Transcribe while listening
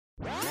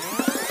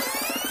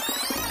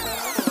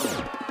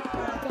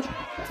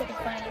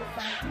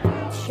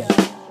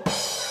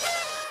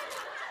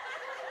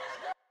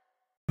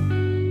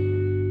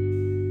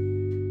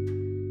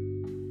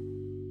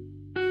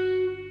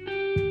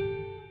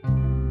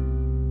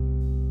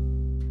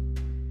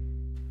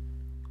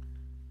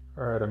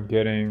All right, I'm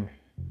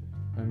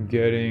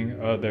getting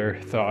other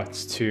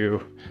thoughts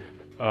too.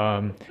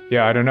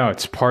 Yeah, I don't know.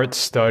 It's part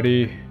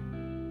study,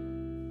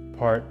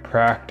 part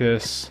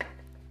practice,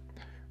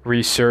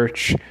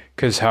 research.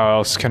 Because how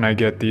else can I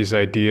get these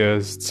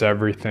ideas? It's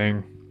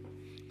everything.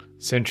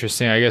 It's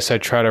interesting. I guess I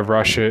try to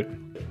rush it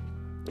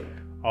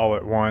all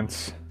at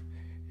once.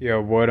 Yeah,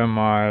 what am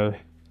I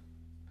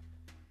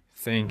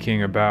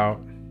thinking about?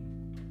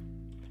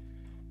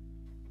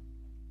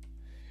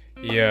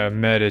 Yeah,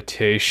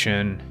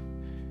 meditation.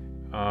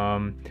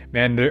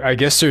 Man, I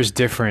guess there's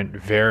different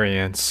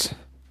variants.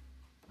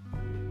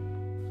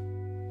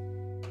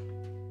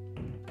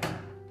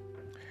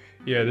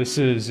 Yeah, this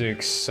is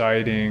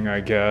exciting, I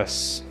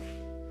guess,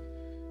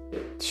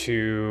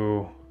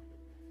 to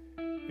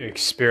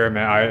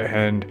experiment.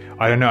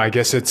 I don't know, I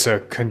guess it's a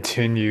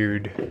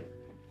continued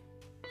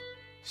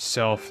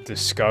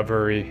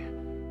self-discovery.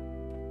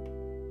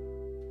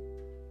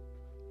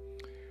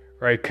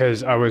 Right,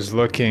 because I was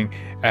looking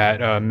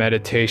at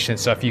meditation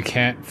stuff. You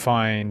can't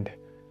find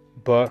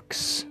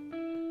books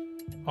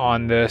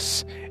on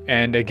this.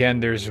 And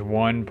again, there's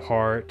one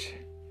part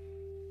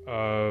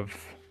of,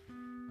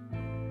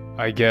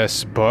 I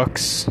guess,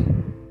 books.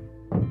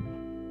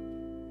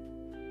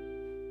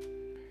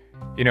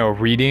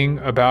 Reading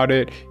about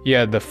it.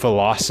 Yeah, the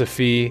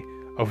philosophy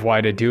of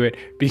why to do it.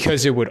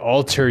 Because it would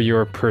alter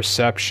your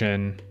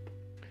perception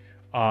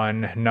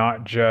on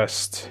not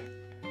just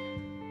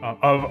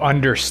of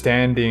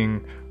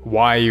understanding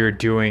why you're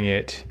doing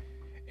it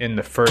in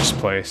the first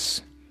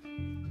place.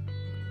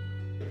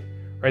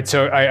 Right,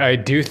 so I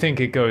do think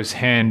it goes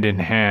hand in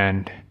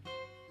hand.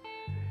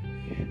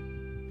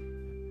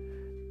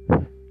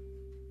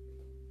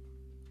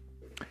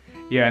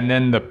 Yeah, and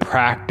then the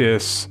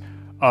practice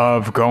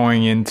of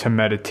going into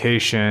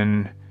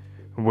meditation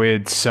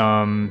with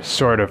some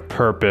sort of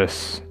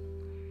purpose.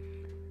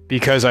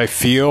 Because I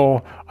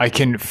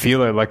can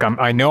feel it, like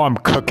I know I'm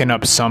cooking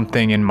up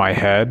something in my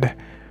head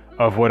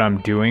of what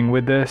I'm doing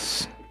with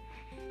this,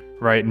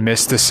 right?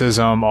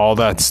 Mysticism, all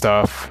that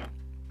stuff.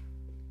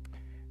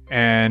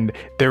 And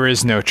there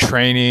is no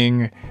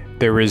training,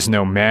 there is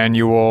no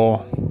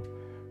manual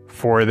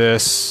for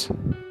this.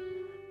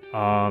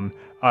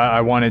 I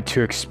wanted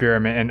to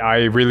experiment, and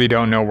I really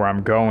don't know where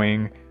I'm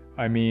going.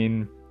 I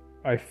mean,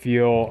 I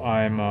feel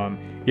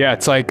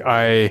it's like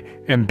I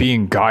am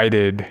being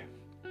guided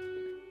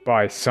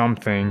by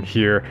something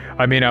here.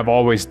 I mean, I've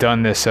always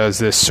done this as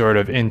this sort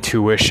of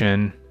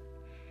intuition,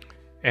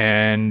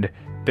 and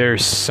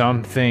there's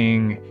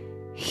something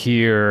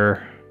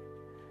here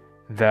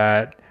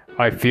that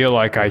I feel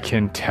like I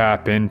can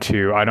tap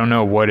into. I don't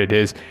know what it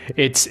is.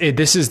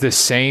 This is the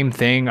same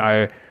thing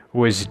I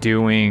was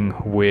doing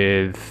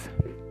with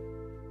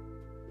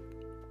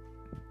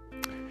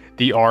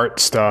the art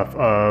stuff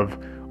of,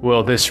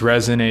 will this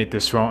resonate,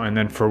 this won't, and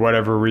then for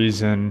whatever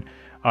reason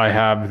I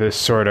have this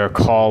sort of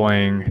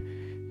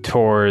calling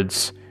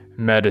towards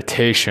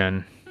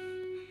meditation,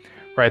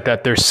 right?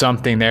 That there's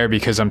something there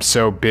because I'm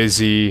so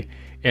busy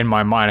in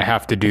my mind. I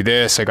have to do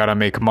this. I got to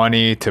make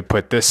money to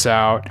put this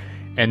out.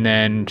 And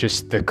then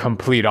just the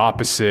complete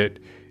opposite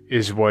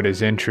is what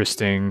is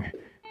interesting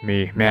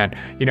me. Man,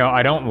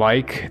 I don't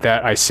like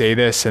that I say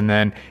this. And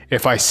then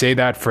if I say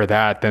that for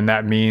that, then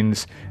that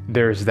means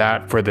there's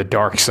that for the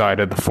dark side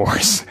of the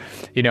force,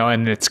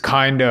 and it's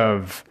kind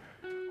of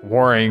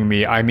worrying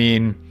me. I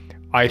mean,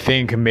 I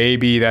think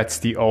maybe that's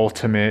the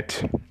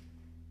ultimate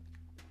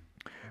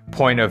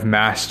point of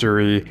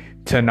mastery,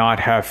 to not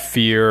have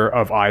fear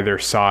of either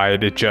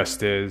side. It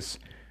just is,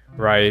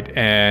 right?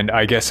 And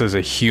I guess as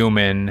a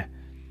human,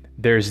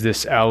 there's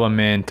this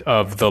element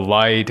of the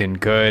light and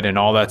good and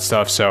all that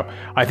stuff. So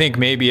I think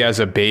maybe as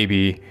a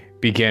baby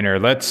beginner,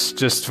 let's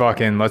just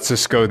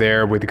go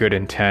there with good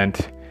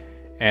intent.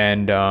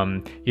 And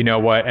you know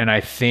what? And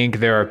I think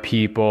there are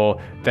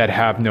people that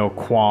have no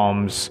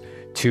qualms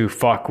to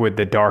fuck with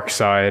the dark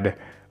side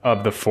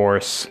of the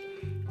force,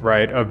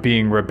 right? Of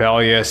being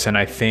rebellious. And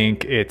I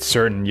think it's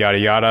certain yada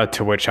yada,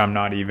 to which I'm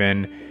not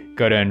even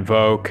going to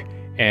invoke.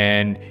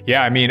 And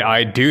yeah, I mean,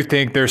 I do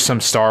think there's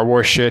some Star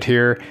Wars shit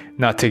here,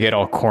 not to get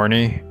all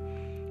corny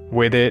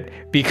with it.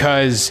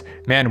 Because,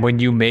 man, when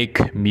you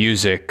make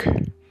music,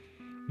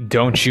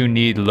 don't you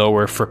need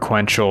lower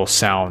frequential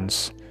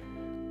sounds?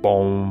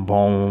 Boom,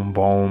 boom,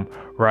 boom,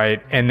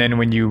 right? And then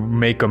when you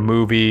make a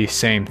movie,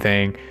 same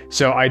thing.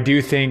 So I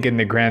do think in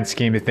the grand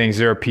scheme of things,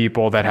 there are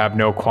people that have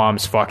no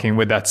qualms fucking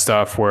with that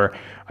stuff, where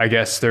I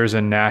guess there's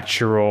a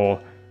natural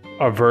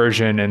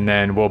aversion and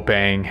then we'll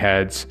bang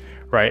heads,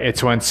 right?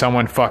 It's when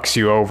someone fucks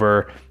you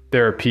over,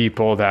 there are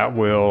people that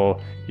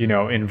will,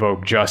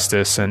 invoke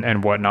justice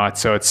and whatnot.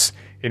 So it's,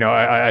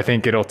 I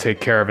think it'll take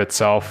care of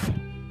itself.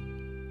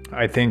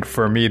 I think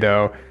for me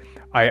though,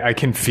 I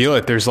can feel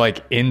it. There's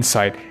like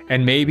insight,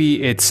 and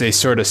maybe it's a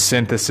sort of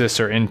synthesis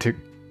or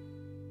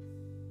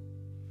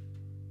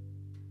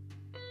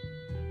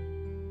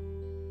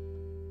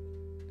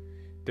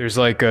there's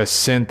like a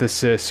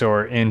synthesis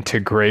or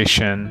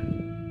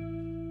integration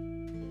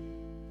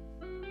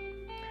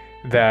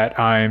that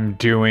I'm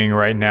doing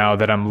right now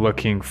that I'm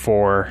looking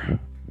for.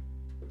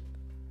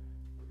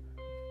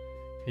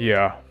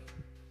 Yeah.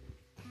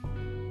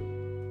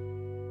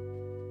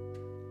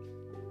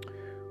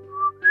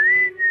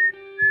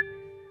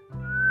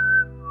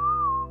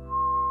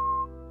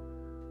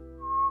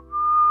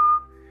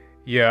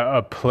 Yeah,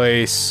 a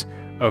place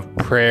of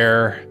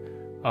prayer,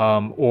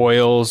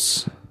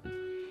 oils,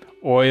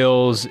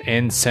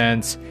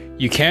 incense.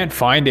 You can't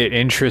find it,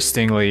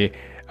 interestingly.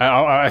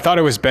 I thought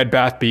it was Bed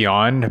Bath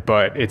Beyond,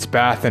 but it's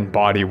Bath and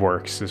Body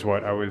Works is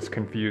what I was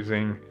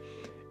confusing.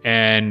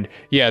 And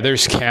yeah,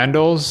 there's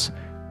candles,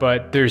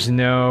 but there's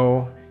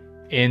no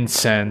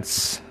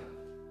incense.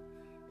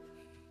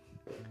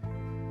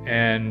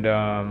 And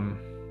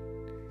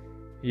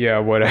yeah,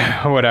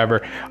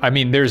 whatever. I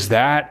mean, there's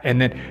that,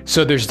 and then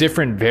so there's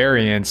different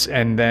variants,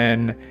 and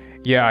then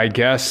yeah, I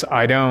guess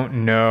I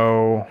don't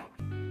know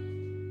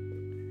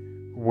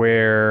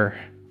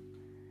where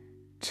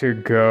to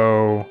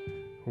go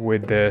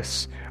with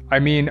this. I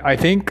mean, I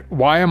think,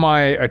 why am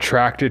I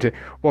attracted to,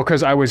 well,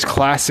 because I was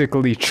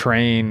classically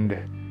trained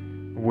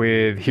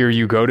with, here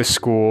you go to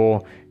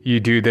school, you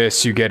do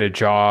this, you get a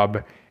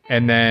job,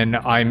 and then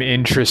I'm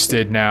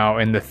interested now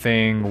in the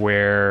thing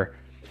where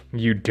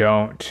you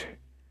don't,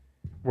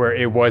 where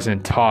it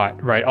wasn't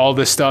taught, right? All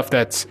the stuff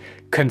that's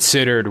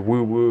considered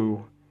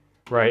woo-woo,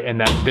 right? And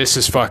that this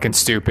is fucking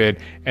stupid.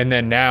 And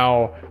then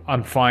now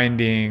I'm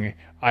finding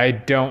I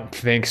don't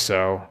think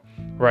so,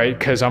 right?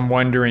 Because I'm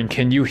wondering,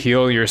 can you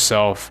heal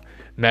yourself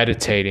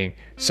meditating?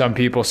 Some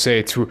people say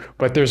it's,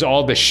 but there's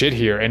all this shit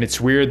here. And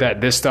it's weird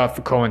that this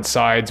stuff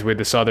coincides with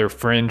this other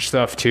fringe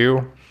stuff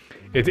too.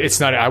 It's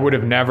not, I would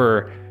have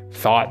never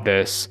thought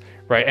this,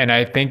 right? And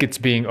I think it's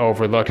being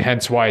overlooked,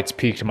 hence why it's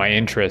piqued my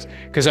interest.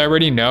 Because I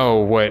already know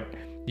what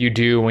you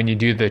do when you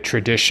do the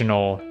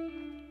traditional,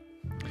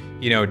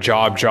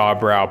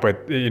 job route,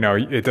 but,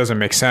 it doesn't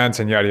make sense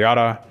and yada,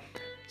 yada.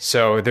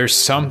 So there's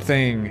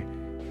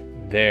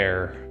something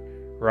there,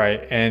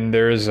 right? And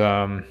there's,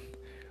 I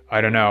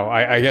don't know,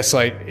 I guess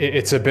like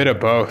it's a bit of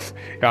both.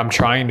 I'm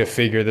trying to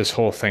figure this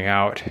whole thing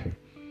out,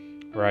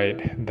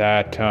 right?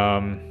 That,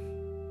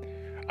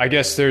 I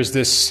guess there's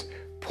this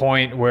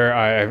point where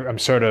I'm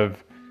sort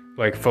of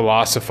like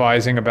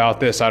philosophizing about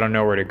this. I don't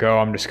know where to go.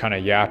 I'm just kind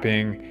of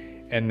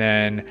yapping. And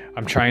then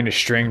I'm trying to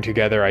string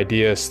together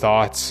ideas,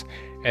 thoughts.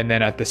 And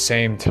then at the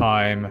same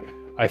time,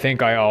 I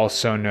think I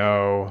also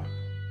know,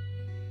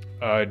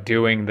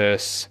 doing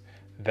this,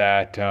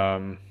 that,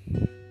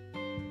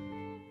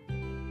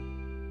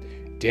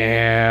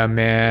 damn,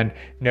 man,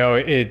 no,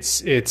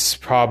 it's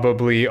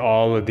probably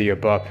all of the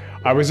above.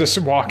 I was just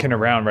walking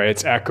around, right?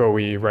 It's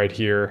echoey right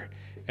here.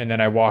 And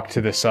then I walked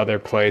to this other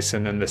place,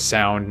 and then the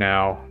sound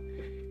now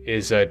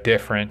is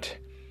different.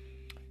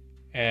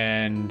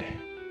 And,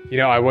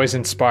 I was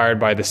inspired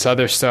by this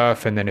other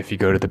stuff. And then if you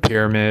go to the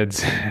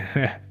pyramids,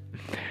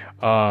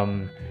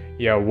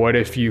 yeah, what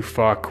if you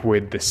fuck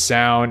with the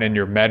sound and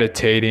you're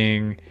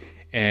meditating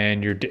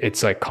and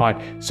it's like,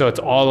 so it's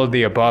all of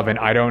the above. And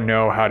I don't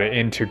know how to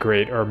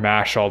integrate or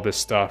mash all this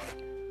stuff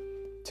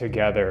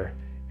together.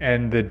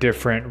 And the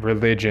different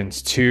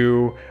religions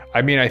too.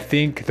 I mean, I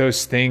think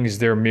those things,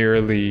 they're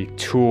merely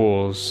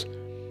tools,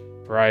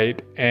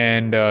 right?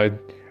 And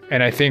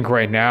I think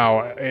right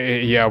now,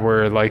 yeah,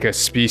 we're like a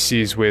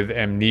species with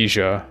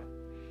amnesia.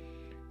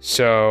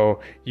 So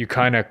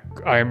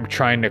I'm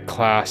trying to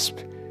clasp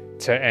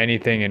to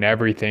anything and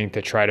everything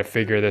to try to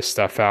figure this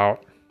stuff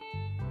out.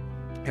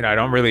 And I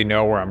don't really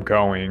know where I'm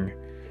going,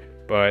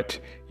 but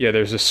yeah,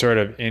 there's a sort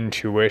of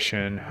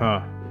intuition,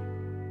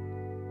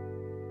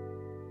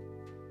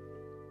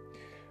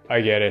 I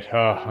get it.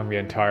 I'm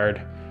getting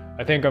tired.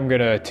 I think I'm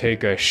gonna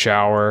take a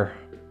shower.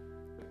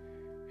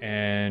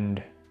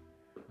 And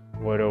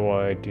what do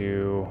I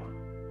do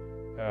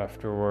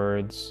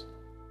afterwards?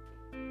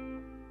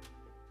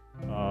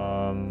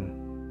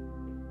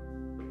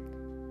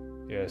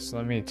 Yes,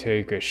 let me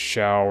take a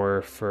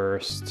shower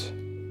first.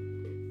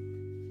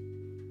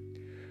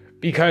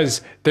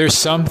 Because there's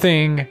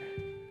something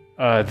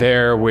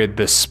there with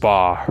the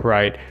spa,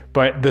 right?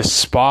 But the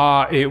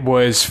spa, it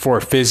was for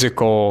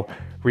physical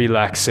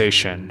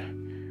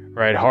relaxation,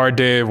 right? Hard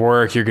day of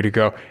work, you're going to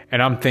go.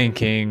 And I'm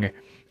thinking,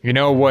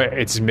 what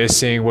is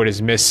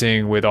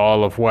missing with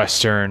all of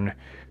Western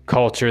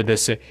culture,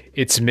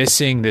 it's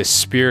missing this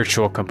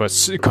spiritual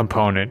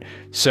component.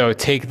 So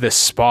take the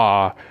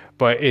spa,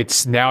 but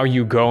it's now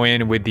you go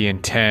in with the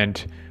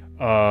intent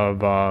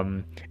of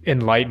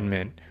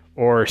enlightenment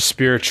or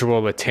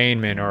spiritual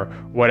attainment or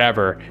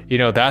whatever.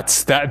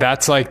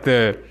 That's like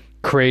the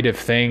creative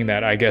thing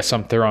that I guess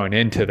I'm throwing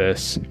into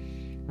this.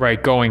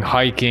 Right, going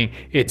hiking,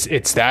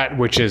 it's that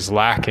which is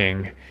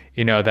lacking,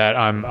 that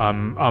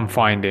I'm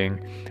finding,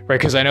 right?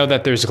 Because I know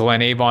that there's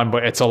Glen Avon,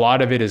 but a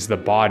lot of it is the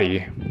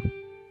body,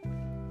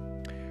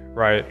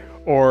 right?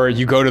 Or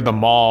you go to the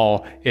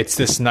mall, it's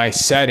this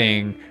nice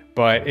setting,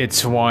 but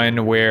it's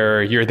one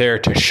where you're there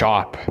to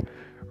shop,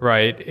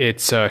 right?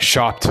 It's a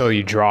shop till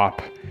you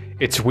drop.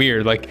 It's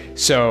weird, like,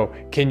 so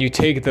can you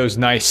take those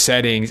nice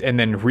settings and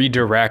then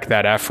redirect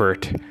that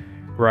effort,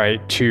 right,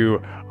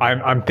 to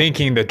I'm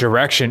thinking the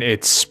direction,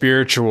 it's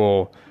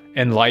spiritual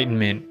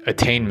enlightenment,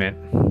 attainment,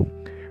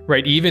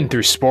 right? Even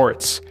through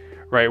sports,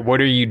 right?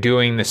 What are you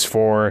doing this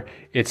for?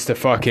 It's to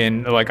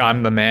fucking, like,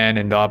 I'm the man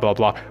and blah, blah,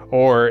 blah.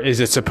 Or is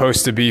it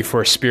supposed to be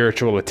for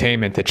spiritual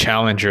attainment, to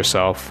challenge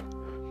yourself?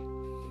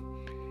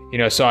 You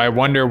know, so I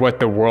wonder what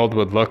the world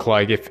would look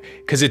like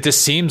because it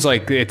just seems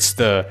like it's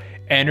the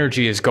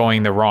energy is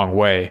going the wrong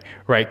way,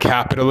 right?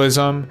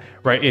 Capitalism,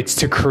 right? It's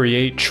to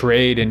create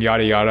trade and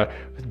yada, yada.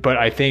 But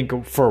I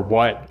think for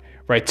what,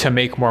 right? To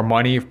make more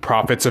money,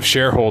 profits of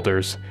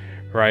shareholders,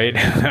 right?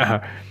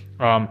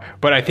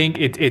 But I think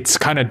it's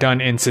kind of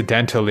done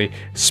incidentally.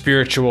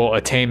 Spiritual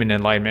attainment,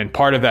 enlightenment.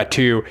 Part of that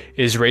too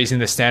is raising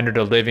the standard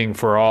of living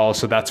for all.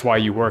 So that's why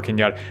you work and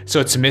yada.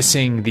 So it's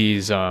missing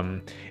these.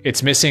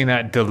 It's missing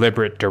that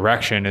deliberate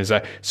direction. Is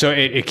that so?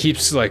 It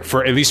keeps like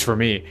for at least for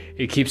me,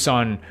 it keeps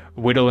on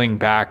whittling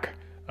back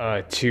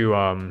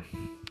to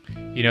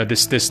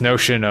this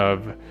notion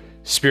of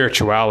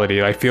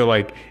spirituality. I feel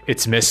like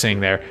it's missing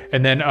there.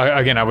 And then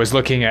again, I was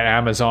looking at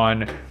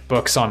Amazon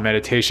books on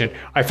meditation.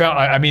 I found,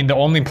 I mean, the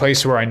only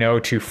place where I know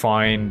to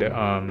find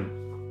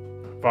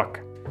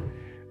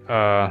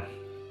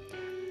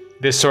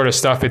this sort of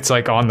stuff, it's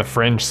like on the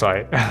Fringe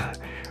site,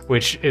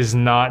 which is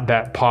not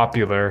that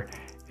popular.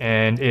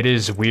 And it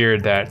is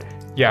weird that,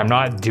 yeah, I'm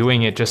not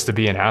doing it just to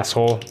be an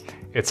asshole.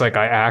 It's like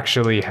I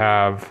actually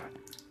have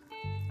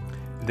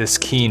this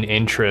keen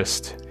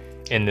interest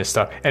in this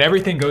stuff, and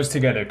everything goes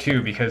together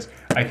too, because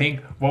I think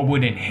what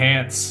would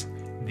enhance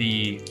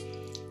the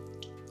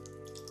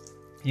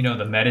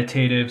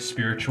meditative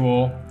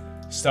spiritual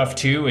stuff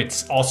too,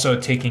 it's also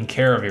taking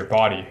care of your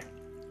body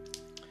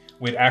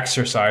with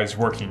exercise,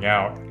 working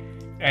out,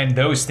 and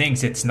those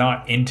things. It's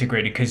not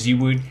integrated because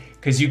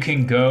you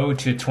can go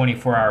to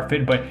 24-hour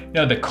fit, but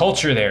no, the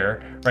culture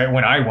there, right?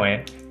 When I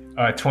went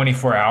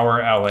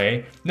 24-hour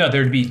LA, no,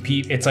 there'd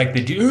be it's like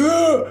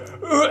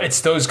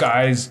it's those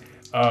guys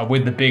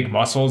with the big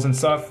muscles and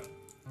stuff.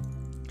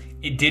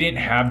 It didn't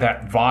have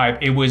that vibe.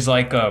 It was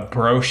like a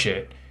bro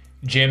shit,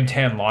 gym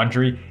tan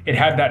laundry. It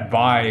had that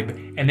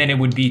vibe, and then it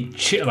would be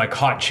like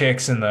hot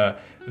chicks in the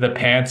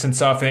pants and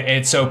stuff.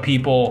 And so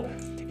people,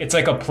 it's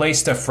like a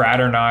place to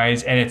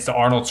fraternize, and it's the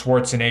Arnold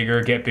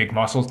Schwarzenegger, get big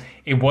muscles.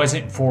 It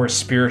wasn't for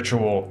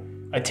spiritual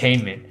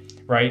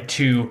attainment, right?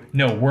 To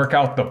work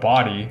out the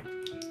body.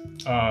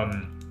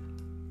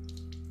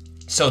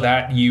 So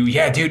that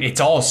dude, it's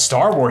all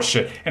Star Wars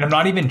shit. And I'm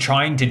not even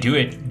trying to do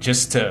it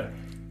just to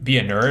be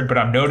a nerd, but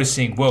I'm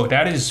noticing, whoa,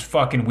 that is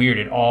fucking weird.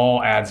 It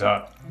all adds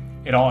up.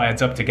 It all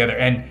adds up together.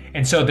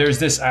 And so there's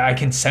this, I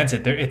can sense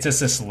it. It's just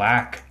this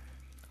lack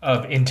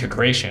of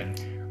integration,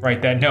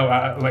 right?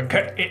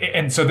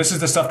 And so this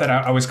is the stuff that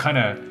I was kind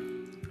of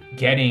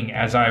getting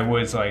as I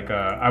was like,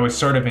 I was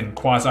sort of in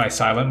quasi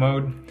silent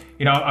mode.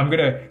 I'm going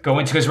to go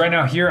into, because right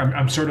now here,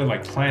 I'm sort of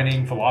like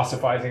planning,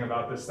 philosophizing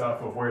about this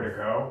stuff of where to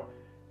go.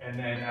 And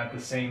then at the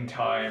same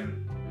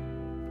time,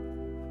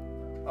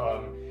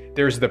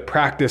 there's the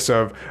practice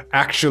of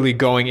actually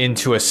going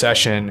into a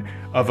session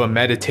of a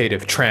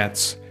meditative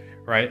trance,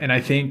 right? And I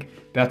think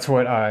that's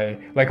what I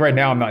like right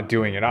now. I'm not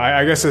doing it.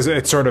 I guess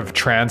it's sort of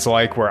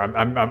trance-like, where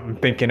I'm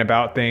thinking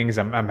about things,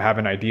 I'm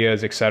having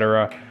ideas,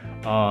 etc.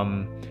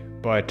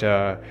 But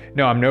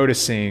no, I'm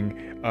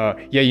noticing.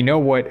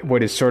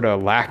 What is sort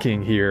of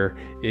lacking here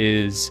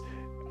is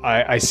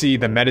I see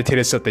the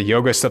meditative stuff, the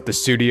yoga stuff, the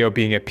studio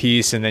being at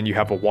peace, and then you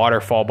have a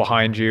waterfall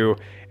behind you,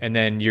 and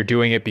then you're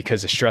doing it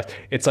because of stress.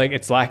 It's like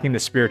it's lacking the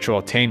spiritual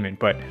attainment.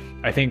 But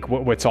I think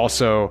what's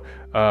also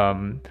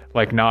fuck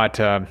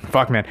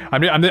man,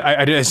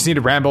 I just need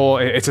to ramble.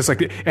 It's just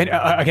like, and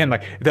again,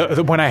 like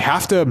when I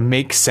have to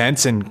make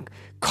sense and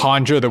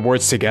conjure the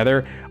words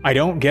together, I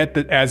don't get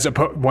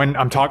that when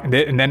I'm talking,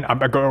 and then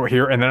I go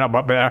here, and then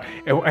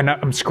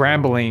I'm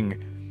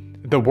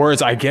scrambling the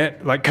words. I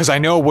get like, because I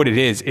know what it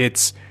is.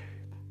 It's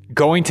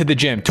going to the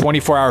gym,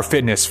 24-hour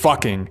fitness,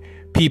 fucking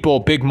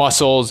people, big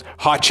muscles,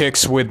 hot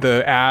chicks with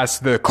the ass,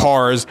 the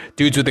cars,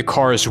 dudes with the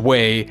cars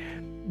way.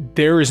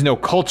 There is no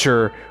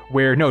culture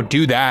where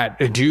do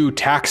that, do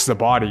tax the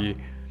body,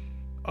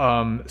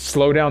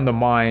 slow down the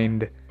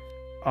mind,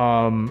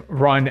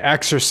 run,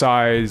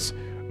 exercise,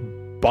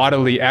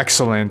 bodily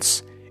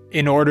excellence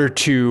in order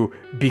to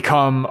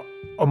become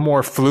a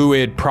more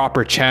fluid,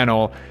 proper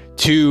channel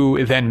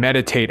to then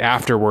meditate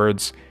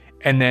afterwards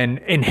and then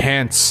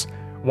enhance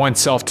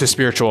oneself to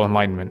spiritual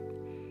enlightenment,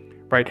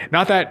 right?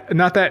 Not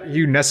that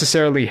you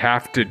necessarily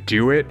have to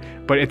do it,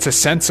 but it's a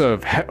sense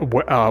of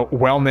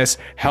wellness,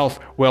 health,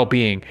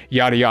 well-being,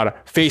 yada, yada.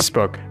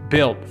 Facebook,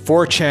 built,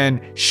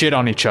 4chan, shit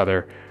on each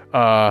other,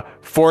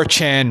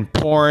 4chan,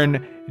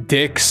 porn,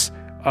 dicks,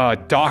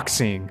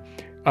 doxing,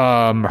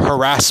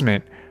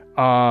 harassment,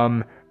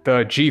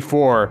 the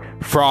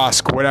G4,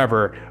 Frosk,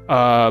 whatever,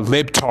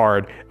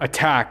 libtard,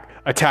 attack,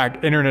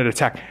 internet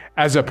attack,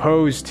 as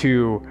opposed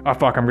to, I'm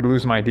going to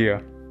lose my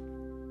idea.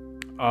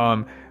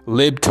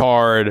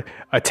 Libtard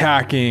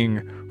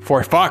attacking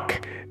for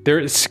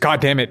there's,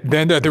 God damn it.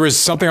 Then there was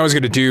something I was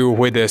going to do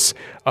with this,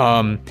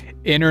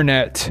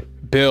 internet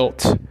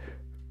built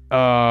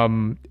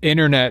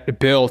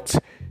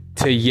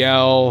to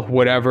yell,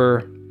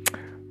 whatever.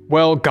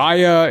 Well,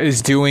 Gaia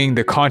is doing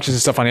the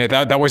consciousness stuff on it.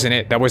 That wasn't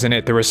it. That wasn't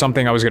it. There was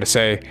something I was going to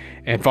say,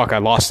 and fuck, I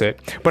lost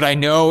it. But I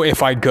know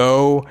if I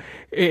go,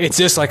 it's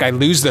just like I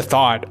lose the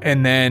thought,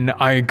 and then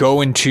I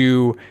go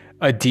into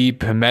a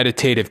deep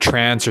meditative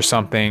trance or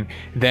something.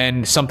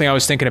 Then something I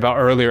was thinking about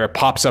earlier, it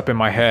pops up in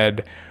my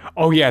head.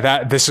 Oh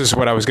yeah, this is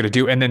what I was going to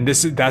do. And then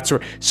that's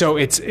where, so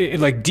it's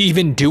like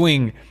even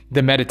doing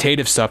the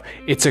meditative stuff,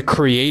 it's a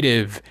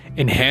creative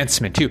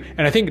enhancement too.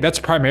 And I think that's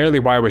primarily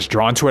why I was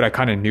drawn to it. I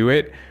kind of knew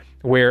it,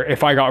 where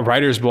if I got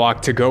writer's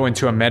block, to go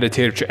into a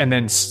meditative and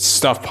then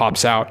stuff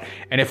pops out.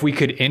 And if we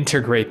could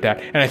integrate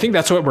that, and I think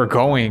that's what we're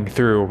going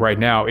through right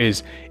now,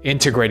 is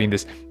integrating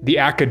this, the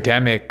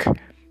academic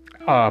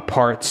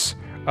parts,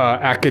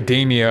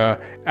 academia,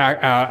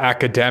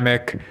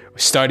 academic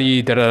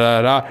study,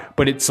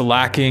 but it's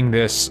lacking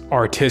this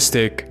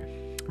artistic,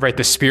 right,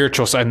 the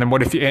spiritual side. And then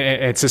what if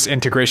it's this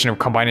integration of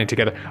combining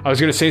together. I was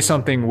going to say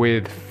something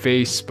with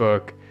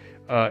Facebook,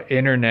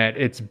 internet,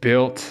 it's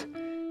built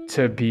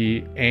to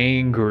be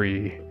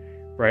angry,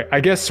 right?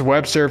 I guess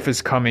web surf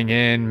is coming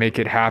in, make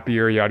it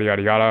happier, yada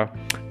yada yada.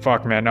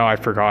 Fuck man, no, I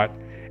forgot.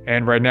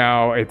 And right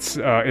now it's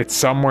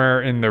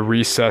somewhere in the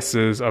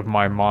recesses of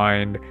my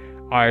mind.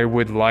 I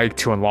would like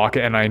to unlock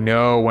it, and I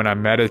know when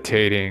I'm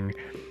meditating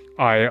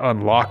I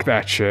unlock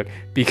that shit,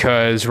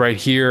 because right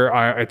here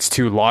it's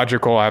too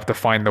logical. I have to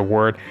find the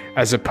word,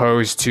 as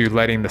opposed to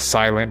letting the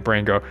silent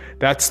brain go.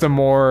 That's the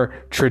more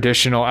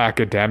traditional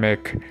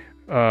academic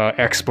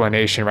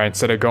explanation, right?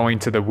 Instead of going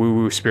to the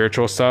woo-woo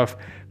spiritual stuff,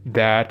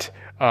 that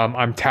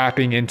I'm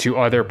tapping into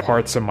other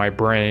parts of my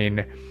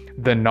brain,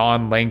 the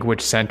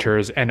non-language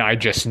centers, and I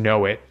just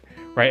know it,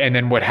 right? And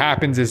then what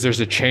happens is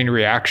there's a chain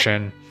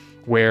reaction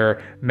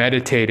where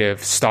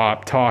meditative,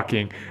 stop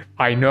talking,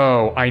 I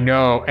know,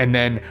 and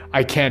then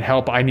I can't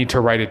help, I need to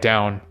write it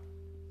down.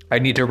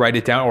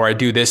 Or I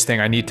do this thing,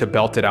 I need to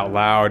belt it out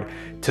loud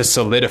to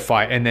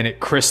solidify, and then it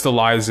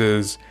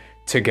crystallizes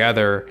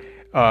together.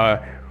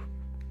 To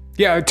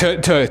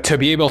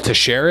be able to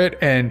share it,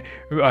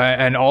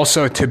 and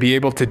also to be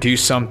able to do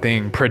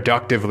something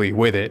productively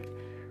with it,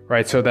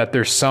 right? So that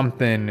there's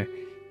something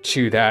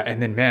to that.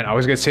 And then, man, I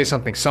was gonna say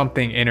something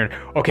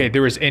okay,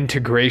 there was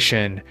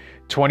integration,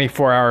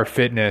 24-hour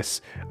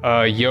fitness,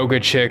 yoga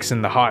chicks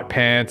in the hot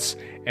pants,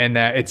 and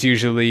that it's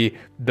usually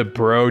the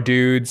bro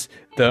dudes,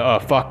 the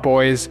fuck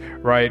boys,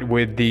 right,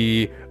 with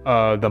the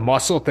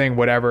muscle thing,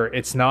 whatever.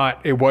 It's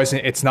not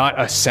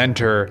a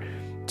center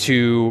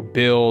to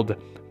build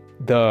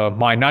the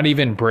mind, not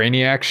even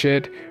brainiac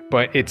shit,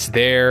 but it's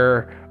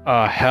their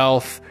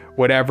health,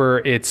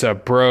 whatever. It's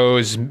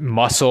bros,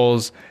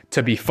 muscles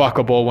to be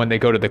fuckable when they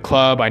go to the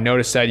club. I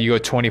noticed that you go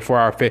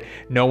 24-hour fit,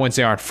 no one's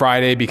there on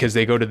Friday because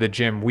they go to the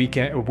gym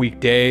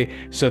weekday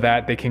so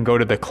that they can go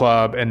to the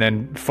club and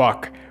then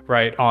fuck,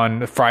 right,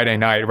 on Friday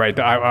night, right?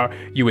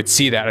 You would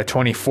see that a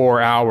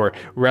 24-hour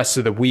rest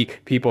of the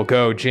week, people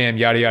go gym,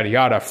 yada, yada,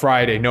 yada.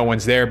 Friday, no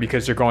one's there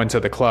because they're going to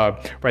the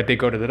club, right? They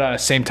go to the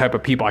same type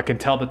of people. I can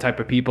tell the type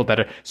of people that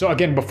are, so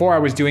again, before I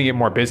was doing it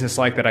more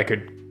business-like, that I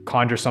could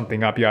conjure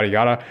something up, yada,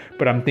 yada.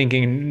 But I'm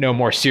thinking no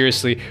more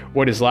seriously,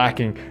 what is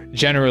lacking?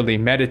 Generally,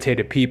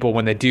 meditative people,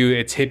 when they do,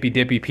 it's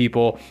hippy-dippy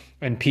people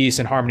and peace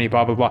and harmony,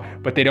 blah, blah, blah.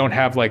 But they don't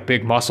have like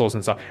big muscles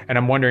and stuff. And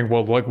I'm wondering,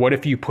 well, what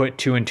if you put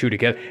 2 and 2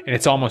 together? And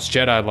it's almost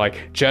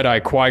Jedi-like.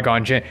 Jedi,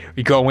 Qui-Gon Jinn.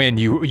 You go in,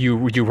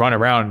 you run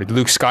around.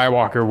 Luke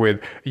Skywalker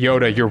with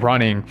Yoda, you're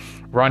running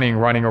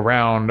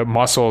around,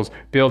 muscles,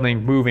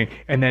 building, moving.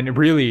 And then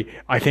really,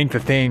 I think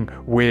the thing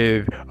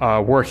with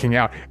working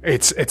out,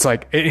 it's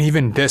like,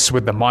 even this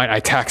with the mind, I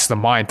tax the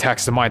mind,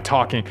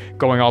 talking,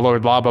 going all over,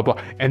 blah, blah, blah.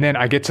 And then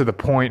I get to the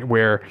point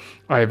where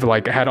I've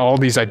like had all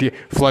these ideas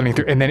flooding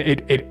through. And then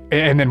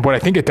and then what I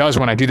think it does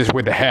when I do this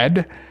with the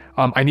head,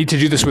 I need to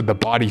do this with the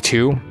body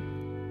too,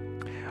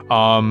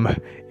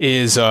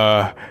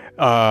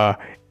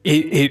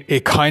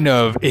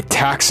 it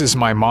taxes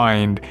my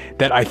mind,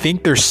 that I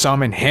think there's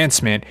some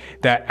enhancement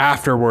that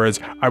afterwards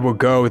I will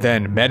go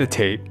then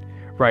meditate,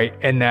 right?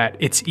 And that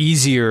it's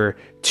easier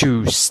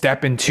to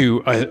step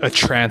into a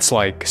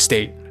trance-like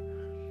state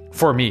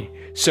for me.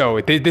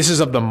 So this is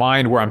of the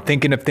mind where I'm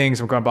thinking of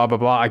things, I'm going blah, blah,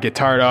 blah. I get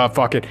tired of,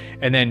 fuck it.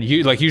 And then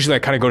usually I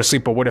kind of go to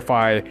sleep, but what if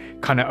I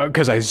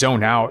because I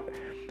zone out,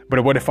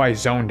 but what if I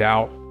zoned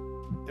out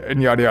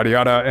and yada, yada,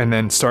 yada, and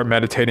then start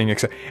meditating,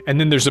 etc. And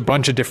then there's a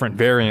bunch of different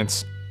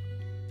variants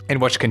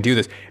in which can do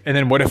this. And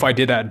then what if I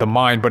did that, the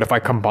mind, but if I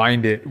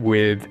combined it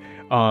with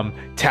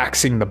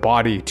taxing the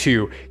body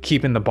too,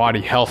 keeping the body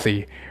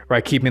healthy,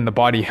 right? Keeping the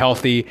body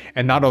healthy.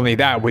 And not only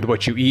that, with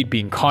what you eat,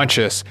 being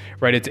conscious,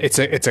 right?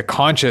 It's a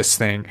conscious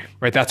thing,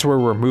 right? That's where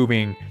we're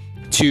moving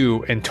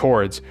to and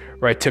towards,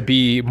 right? To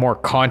be more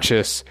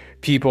conscious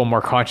people,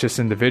 more conscious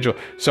individual.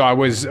 So I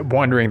was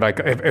wondering, like,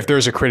 if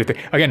there's a creative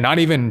thing, again, not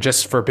even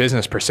just for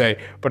business per se,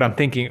 but I'm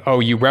thinking,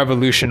 oh, you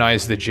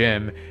revolutionize the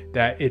gym,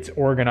 that it's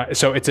organized.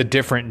 So it's a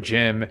different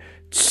gym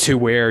to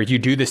where you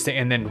do this thing.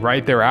 And then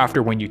right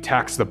thereafter, when you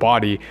tax the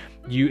body,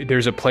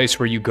 there's a place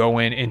where you go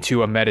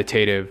into a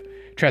meditative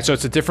trance. So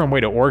it's a different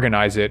way to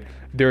organize it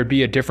there would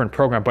be a different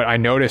program. But I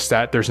noticed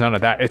that there's none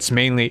of that. It's the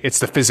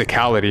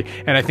physicality.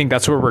 And I think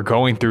that's what we're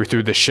going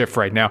through the shift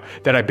right now,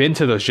 that I've been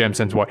to those gyms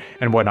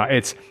and whatnot.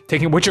 It's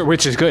taking,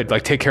 which is good.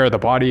 Like, take care of the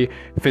body,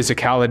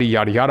 physicality,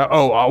 yada,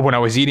 yada. When I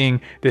was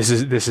eating, this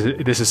is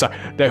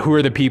that who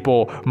are the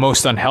people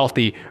most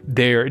unhealthy?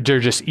 They're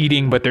just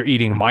eating, but they're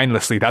eating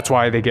mindlessly. That's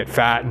why they get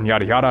fat and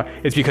yada,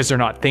 yada. It's because they're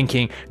not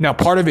thinking. Now,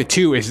 part of it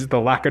too is the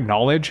lack of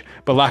knowledge,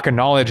 but lack of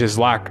knowledge is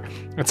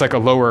it's like a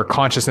lower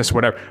consciousness,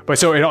 whatever. But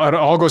so it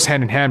all goes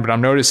hand in hand, but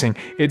I'm noticing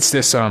it's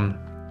this,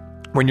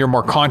 when you're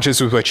more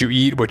conscious with what you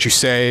eat, what you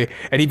say,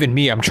 and even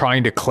me, I'm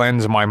trying to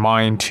cleanse my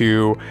mind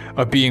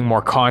of being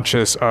more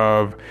conscious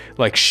of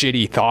like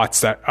shitty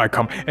thoughts that I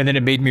come, and then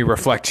it made me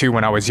reflect too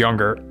when I was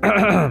younger.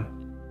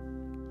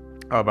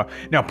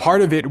 Now,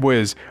 part of it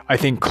was, I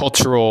think,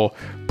 cultural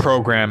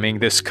programming,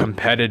 this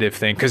competitive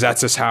thing, because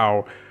that's just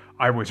how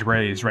I was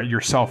raised, right?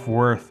 Your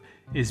self-worth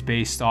is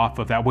based off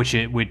of that, which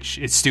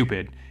is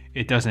stupid.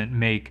 It doesn't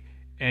make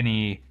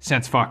any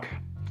sense. Fuck.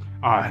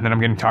 And then I'm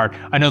getting tired.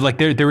 I know, like,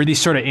 there were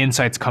these sort of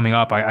insights coming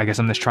up. I guess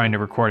I'm just trying to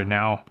record it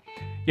now.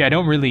 Yeah, I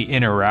don't really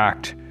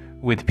interact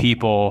with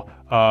people.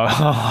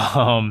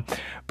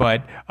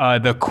 But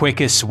the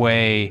quickest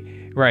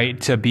way,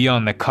 right, to be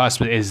on the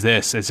cusp is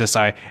this. It's just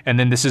and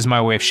then this is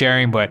my way of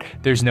sharing, but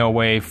there's no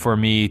way for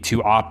me to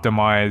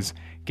optimize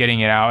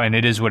getting it out, and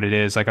it is what it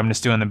is. Like, I'm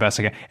just doing the best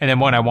I can. And then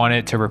when I want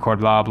it to record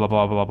blah, blah,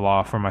 blah, blah,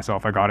 blah for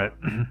myself, I got it.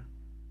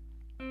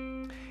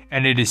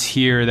 And it is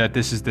here that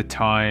this is the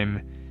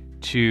time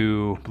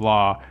to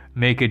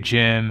make a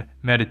gym,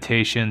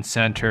 meditation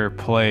center,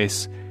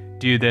 place.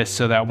 Do this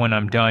so that when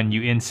I'm done,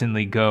 you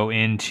instantly go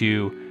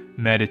into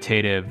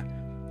meditative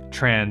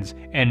trance.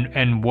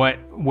 And what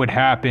would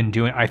happen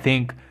I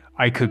think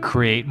I could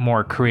create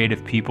more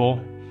creative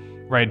people,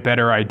 right?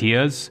 Better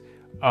ideas.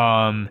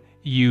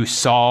 You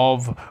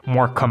solve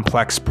more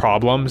complex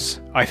problems,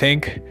 I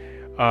think,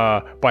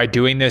 by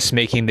doing this,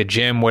 making the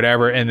gym,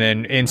 whatever, and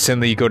then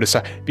instantly you go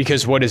to,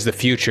 because what is the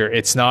future?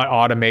 It's not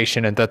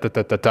automation and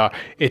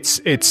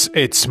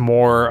It's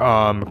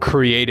more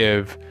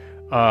creative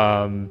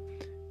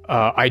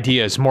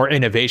ideas, more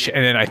innovation.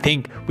 And then I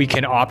think we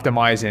can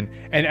optimize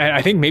and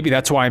I think maybe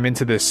that's why I'm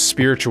into this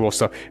spiritual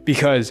stuff,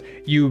 because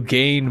you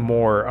gain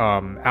more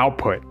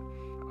output,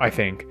 I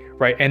think.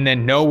 Right. And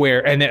then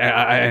nowhere,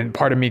 and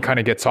part of me kind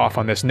of gets off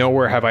on this.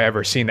 Nowhere have I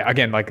ever seen that.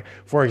 Again, like,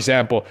 for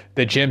example,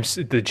 the gym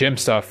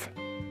stuff,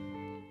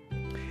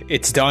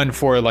 it's done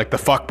for like the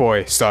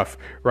fuckboy stuff,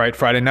 right?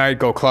 Friday night,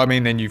 go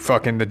clubbing, then you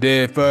fucking the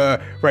diff,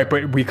 right?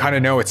 But we kind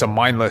of know it's a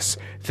mindless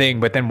thing.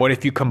 But then what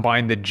if you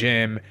combine the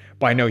gym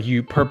by,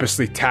 you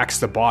purposely tax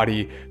the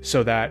body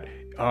so that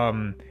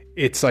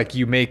it's like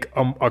you make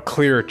a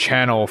clear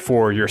channel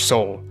for your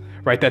soul,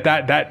 right?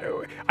 That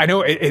I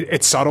know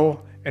it's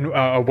subtle and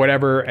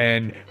whatever,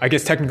 and I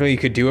guess technically you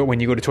could do it when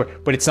you go to tour,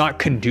 but it's not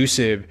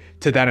conducive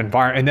to that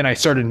environment. And then I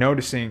started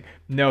noticing,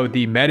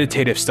 the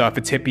meditative stuff,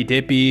 it's hippy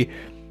dippy,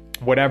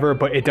 whatever,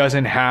 but it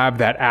doesn't have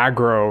that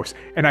aggro.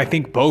 And I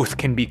think both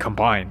can be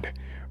combined,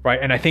 right?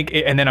 And I think,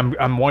 and then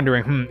I'm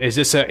wondering, is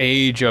this an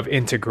age of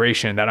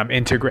integration that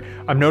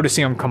I'm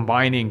noticing I'm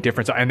combining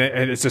different, and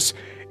it's just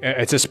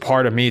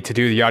part of me to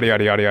do the yada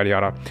yada yada yada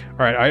yada. All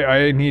right,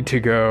 I need to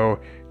go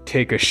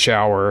take a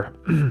shower.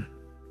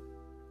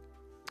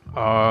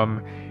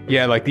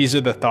 Yeah, like, these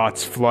are the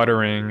thoughts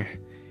fluttering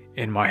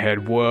in my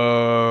head.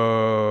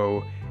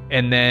 Whoa.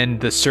 And then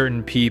the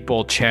certain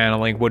people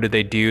channeling, what do?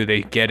 They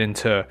get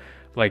into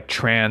like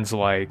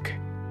trance-like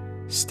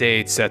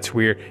states. That's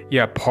weird.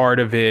 Yeah, part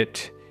of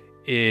it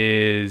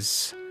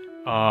is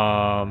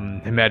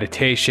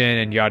meditation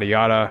and yada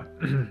yada.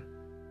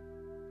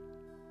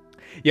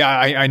 Yeah,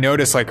 I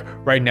notice, like,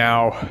 right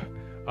now,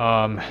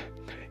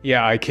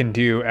 yeah, I can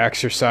do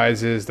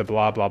exercises, the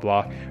blah blah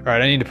blah. All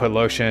right, I need to put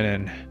lotion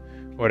and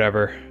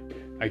whatever.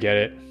 I get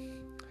it.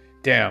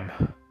 Damn.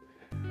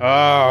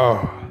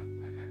 Oh,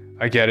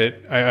 I get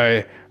it.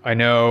 I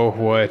know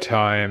what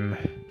I'm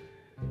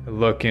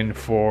looking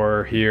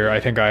for here. I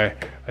think I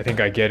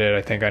get it.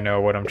 I think I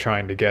know what I'm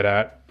trying to get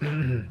at.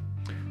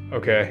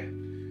 Okay.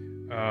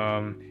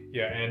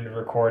 Yeah, end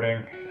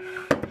recording.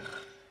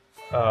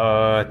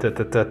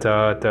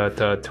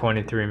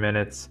 23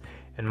 minutes,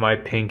 and my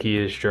pinky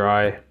is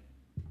dry.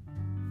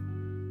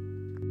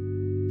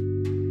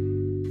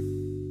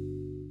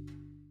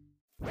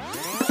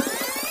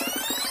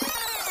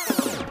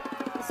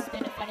 This has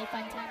been a Funny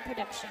Fun Time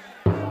production.